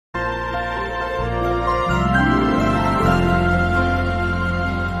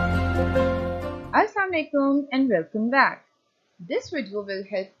Assalamualaikum and welcome back. This video will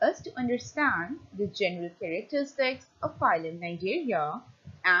help us to understand the general characteristics of phylum Cnidaria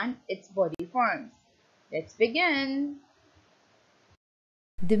and its body forms. Let's begin.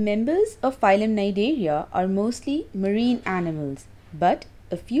 The members of phylum Cnidaria are mostly marine animals, but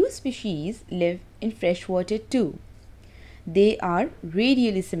a few species live in freshwater too. They are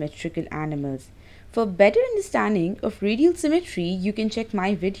radially symmetrical animals. For better understanding of radial symmetry, you can check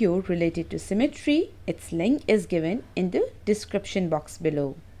my video related to symmetry. Its link is given in the description box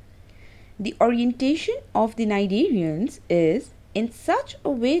below. The orientation of the Cnidarians is in such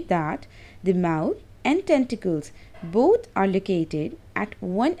a way that the mouth and tentacles both are located at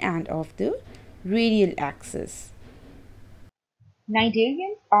one end of the radial axis.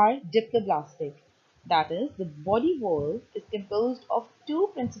 Cnidarians are diploblastic. That is, the body wall is composed of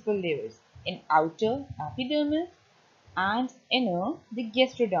two principal layers, an outer epidermis and inner the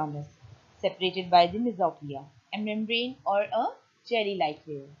gastrodermis, separated by the mesoglea, a membrane or a jelly-like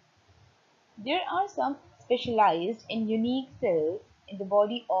layer. There are some specialized and unique cells in the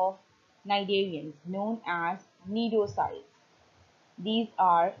body of Cnidarians known as cnidocytes. These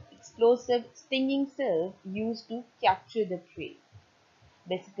are explosive stinging cells used to capture the prey.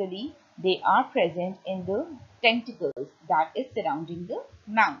 Basically, they are present in the tentacles that is surrounding the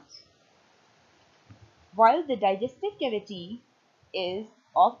mouth. While the digestive cavity is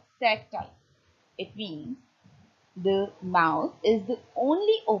of sac type, it means the mouth is the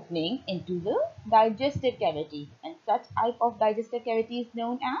only opening into the digestive cavity, and such type of digestive cavity is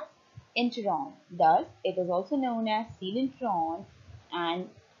known as enteron. Thus, it is also known as coelenteron, and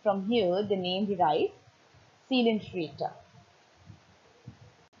from here the name derives coelenterata.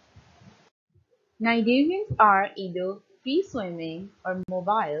 Cnidarians are either free-swimming or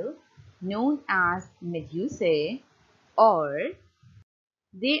mobile, known as medusae, or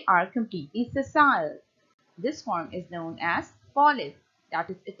they are completely sessile. This form is known as polyp, that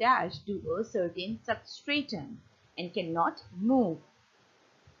is attached to a certain substratum and cannot move.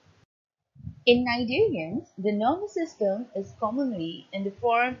 In Cnidarians, the nervous system is commonly in the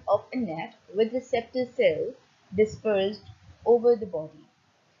form of a net with receptor cells dispersed over the body,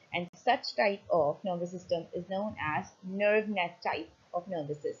 and such type of nervous system is known as nerve net type of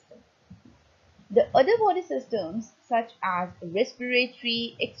nervous system. The other body systems such as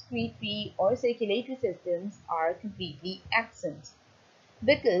respiratory, excretory or circulatory systems are completely absent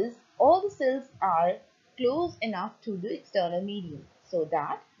because all the cells are close enough to the external medium so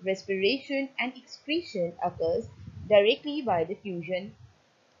that respiration and excretion occurs directly by diffusion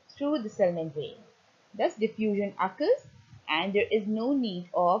through the cell membrane. Thus diffusion occurs and there is no need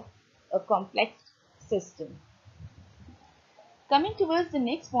of a complex system. Coming towards the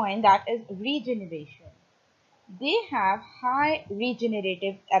next point, that is regeneration. They have high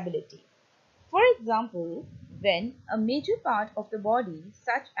regenerative ability. For example, when a major part of the body,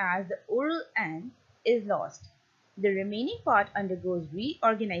 such as the oral end, is lost, the remaining part undergoes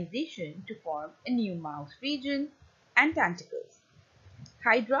reorganization to form a new mouth region and tentacles.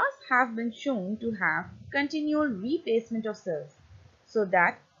 Hydras have been shown to have continual replacement of cells, so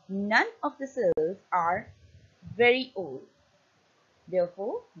that none of the cells are very old.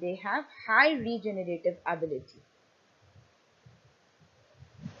 Therefore, they have high regenerative ability.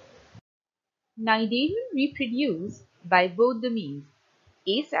 Cnidarians reproduce by both the means,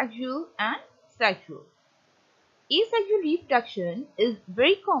 asexual and sexual. Asexual reproduction is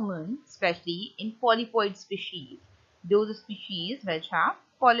very common, especially in polypoid species, those species which have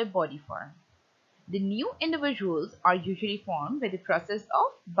polyp body form. The new individuals are usually formed by the process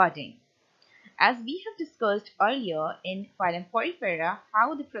of budding. As we have discussed earlier in phylum Porifera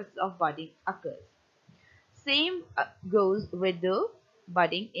how the process of budding occurs. Same goes with the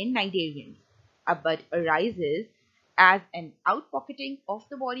budding in Cnidarians. A bud arises as an outpocketing of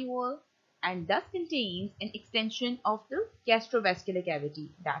the body wall and thus contains an extension of the gastrovascular cavity,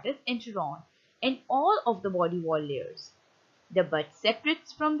 that is enteron, in all of the body wall layers. The bud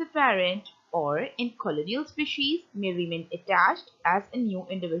separates from the parent or in colonial species may remain attached as a new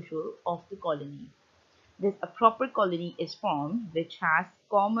individual of the colony. Thus a proper colony is formed which has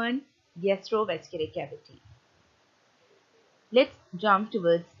common gastrovascular cavity. Let's jump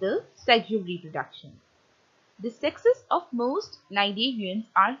towards the sexual reproduction. The sexes of most Cnidarians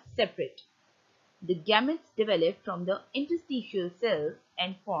are separate. The gametes develop from the interstitial cells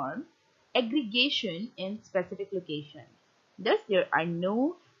and form aggregation in specific location. Thus, there are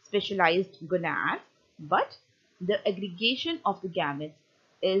no specialized gonads, but the aggregation of the gametes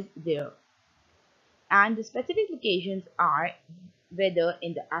is there. And the specific locations are whether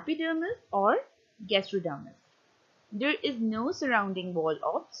in the epidermis or gastrodermis. There is no surrounding wall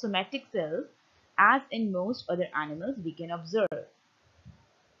of somatic cells as in most other animals we can observe.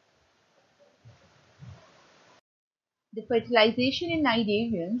 The fertilization in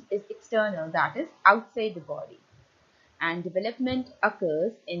cnidarians is external, that is outside the body, and development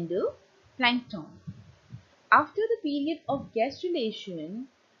occurs in the plankton. After the period of gastrulation,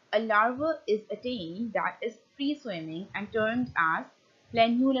 a larva is attained that is free swimming and termed as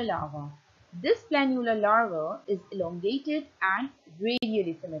planula larva. This planula larva is elongated and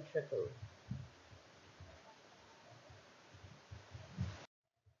radially symmetrical.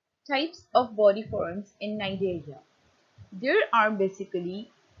 Types of body forms in Cnidaria. There are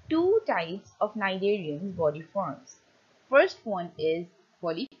basically two types of Cnidarians body forms. First one is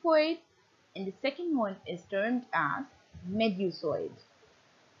polypoid and the second one is termed as medusoid.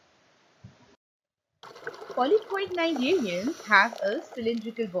 Polypoid Cnidarians have a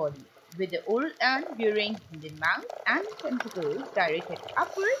cylindrical body with the oral end bearing the mouth and the tentacles directed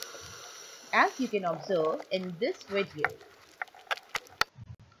upwards, as you can observe in this video,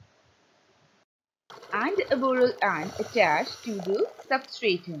 and a boral end attached to the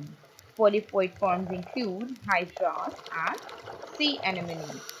substratum. Polypoid forms include hydras and sea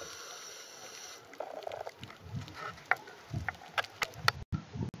anemones.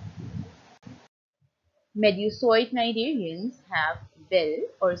 Medusoid cnidarians have bell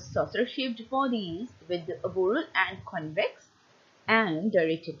or saucer-shaped bodies with the oboral end convex and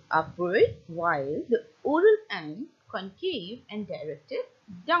directed upward, while the oral end concave and directed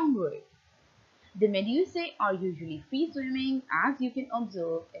downward. The medusae are usually free-swimming, as you can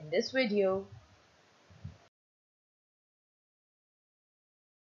observe in this video.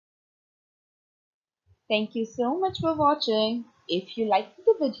 Thank you so much for watching. If you liked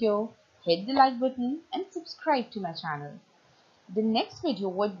the video, hit the like button and subscribe to my channel. The next video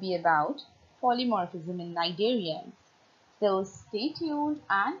would be about polymorphism in cnidarians. So stay tuned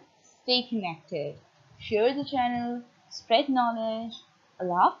and stay connected. Share the channel, spread knowledge.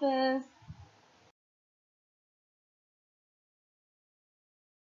 Allah Hafiz.